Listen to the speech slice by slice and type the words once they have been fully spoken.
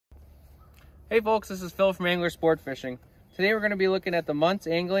Hey folks, this is Phil from Angler Sportfishing. Today we're going to be looking at the Muntz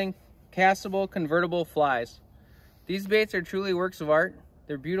Angling Castable Convertible Flies. These baits are truly works of art.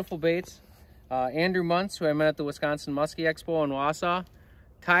 They're beautiful baits. Andrew Muntz, who I met at the Wisconsin Muskie Expo in Wausau,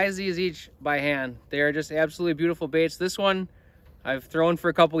 ties these each by hand. They are just absolutely beautiful baits. This one I've thrown for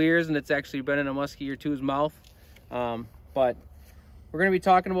a couple years and it's actually been in a muskie or two's mouth. But we're going to be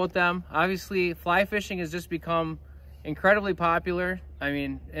talking about them. Obviously, fly fishing has just become incredibly popular. I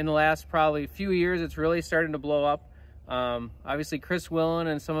mean, in the last probably few years, it's really starting to blow up. Obviously, Chris Willen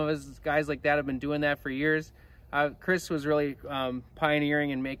and some of his guys like that have been doing that for years. Chris was really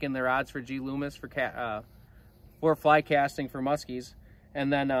pioneering and making the rods for G. Loomis for fly casting for muskies.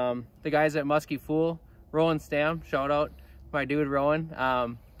 And then the guys at Muskie Fool, Rowan Stam, shout out my dude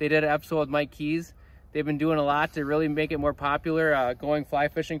Rowan. They did an episode with Mike Keys. They've been doing a lot to really make it more popular, going fly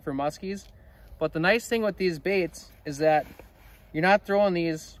fishing for muskies. But the nice thing with these baits is that you're not throwing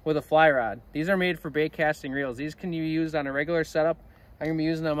these with a fly rod. These are made for bait casting reels. These can be used on a regular setup. I'm gonna be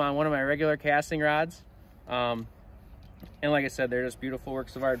using them on one of my regular casting rods. And like I said, they're just beautiful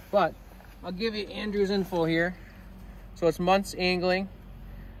works of art. But I'll give you Andrew's info here. So it's Muntz Angling.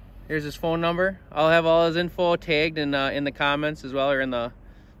 Here's his phone number. I'll have all his info tagged in the comments as well, or in the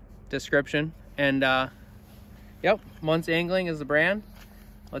description. And yep, Muntz Angling is the brand.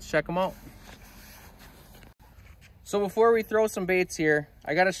 Let's check them out. So before we throw some baits here,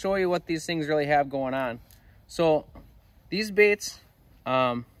 I got to show you what these things really have going on. So these baits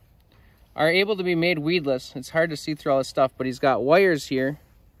are able to be made weedless. It's hard to see through all this stuff, but he's got wires here,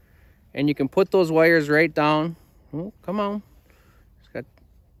 and you can put those wires right down. Oh, come on.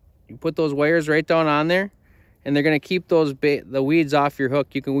 You put those wires right down on there, and they're going to keep the weeds off your hook.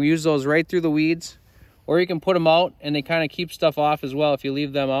 You can use those right through the weeds, or you can put them out, and they kind of keep stuff off as well if you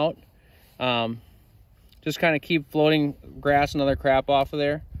leave them out. Just kind of keep floating grass and other crap off of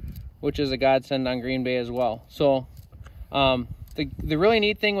there, which is a godsend on Green Bay as well. So the really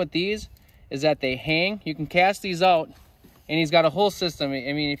neat thing with these is that they hang. You can cast these out, and he's got a whole system.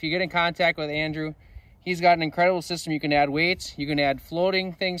 I mean, if you get in contact with Andrew, he's got an incredible system. You can add weights, you can add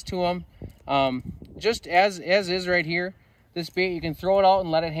floating things to them. Just as is right here, this bait, you can throw it out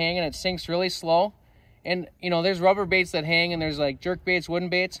and let it hang, and it sinks really slow. And you know, there's rubber baits that hang, and there's like jerk baits, wooden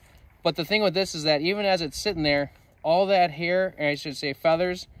baits. But the thing with this is that even as it's sitting there, all that hair, or I should say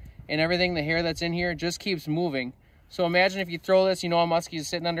feathers, and everything, the hair that's in here, just keeps moving. So imagine if you throw this, you know, a muskie is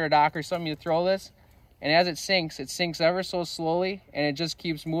sitting under a dock or something, you throw this, and as it sinks ever so slowly, and it just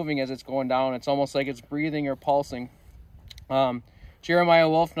keeps moving as it's going down. It's almost like it's breathing or pulsing. Jeremiah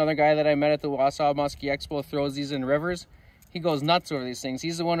Wolf, another guy that I met at the Wausau Muskie Expo, throws these in rivers. He goes nuts over these things.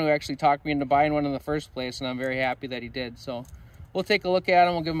 He's the one who actually talked me into buying one in the first place, and I'm very happy that he did. So we'll take a look at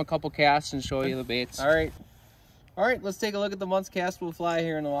them. We'll give them a couple casts and show you the baits. All right, let's take a look at the Muntz Castable Fly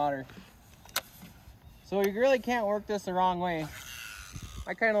here in the water. So you really can't work this the wrong way.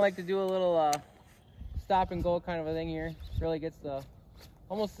 I kind of like to do a little stop and go kind of a thing here. Really gets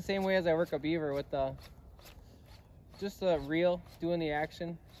almost the same way as I work a beaver with just the reel doing the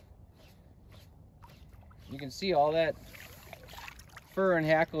action. You can see all that fur and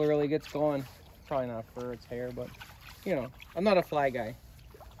hackle really gets going. Probably not fur, it's hair, but you know, I'm not a fly guy.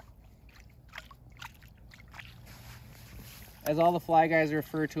 As all the fly guys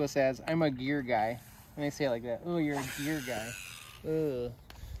refer to us as, I'm a gear guy. And they say it like that. Oh, you're a gear guy. Ugh.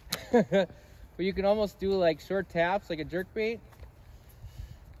 But you can almost do like short taps, like a jerk bait.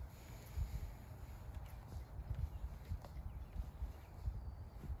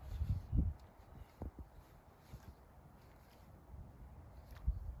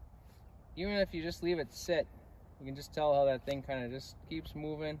 Even if you just leave it sit, you can just tell how that thing kind of just keeps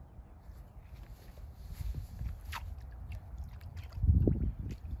moving.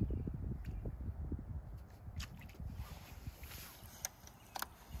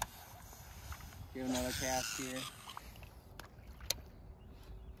 Give another cast here.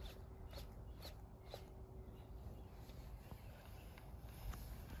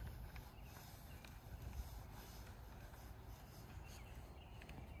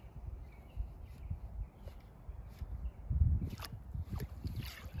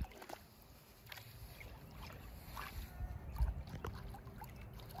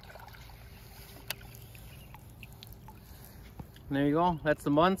 And there you go. That's the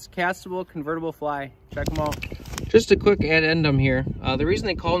Muntz Castable Convertible Fly. Check them out. Just a quick addendum here. The reason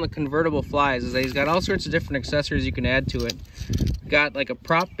they call them the convertible flies is that he's got all sorts of different accessories you can add to it. Got like a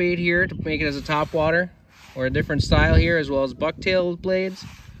prop bait here to make it as a top water, or a different style here, as well as bucktail blades,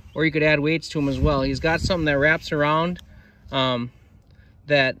 or you could add weights to them as well. He's got something that wraps around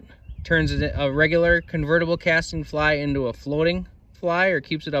that turns a regular convertible casting fly into a floating fly or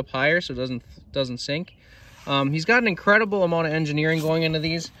keeps it up higher so it doesn't sink. He's got an incredible amount of engineering going into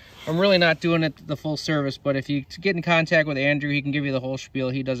these. I'm really not doing it the full service, but if you get in contact with Andrew, he can give you the whole spiel.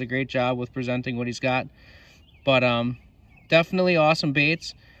 He does a great job with presenting what he's got. But definitely awesome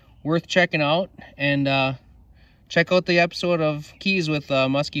baits, worth checking out. And check out the episode of Keys with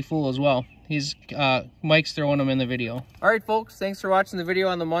Musky Fool as well. Mike's throwing them in the video. All right, folks, thanks for watching the video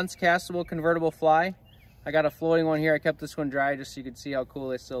on the Muntz Castable Convertible Fly. I got a floating one here. I kept this one dry just so you could see how cool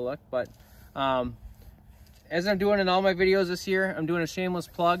they still look. But as I'm doing in all my videos this year, I'm doing a shameless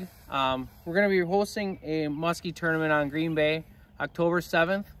plug. We're going to be hosting a muskie tournament on Green Bay, October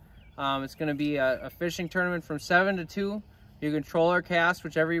 7th. It's going to be a fishing tournament from 7 to 2. You can troll or cast,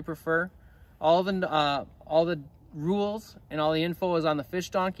 whichever you prefer. All the rules and all the info is on the Fish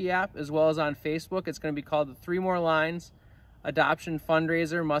Donkey app as well as on Facebook. It's going to be called the 3 More Lines Adoption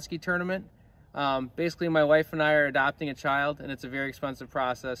Fundraiser Muskie Tournament. Basically, my wife and I are adopting a child, and it's a very expensive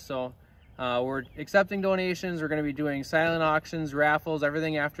process. So we're accepting donations. We're going to be doing silent auctions, raffles,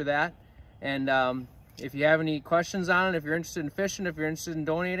 everything after that. And if you have any questions on it, if you're interested in fishing, if you're interested in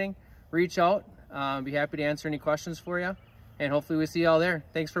donating, reach out. Be happy to answer any questions for you. And hopefully we see you all there.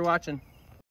 Thanks for watching.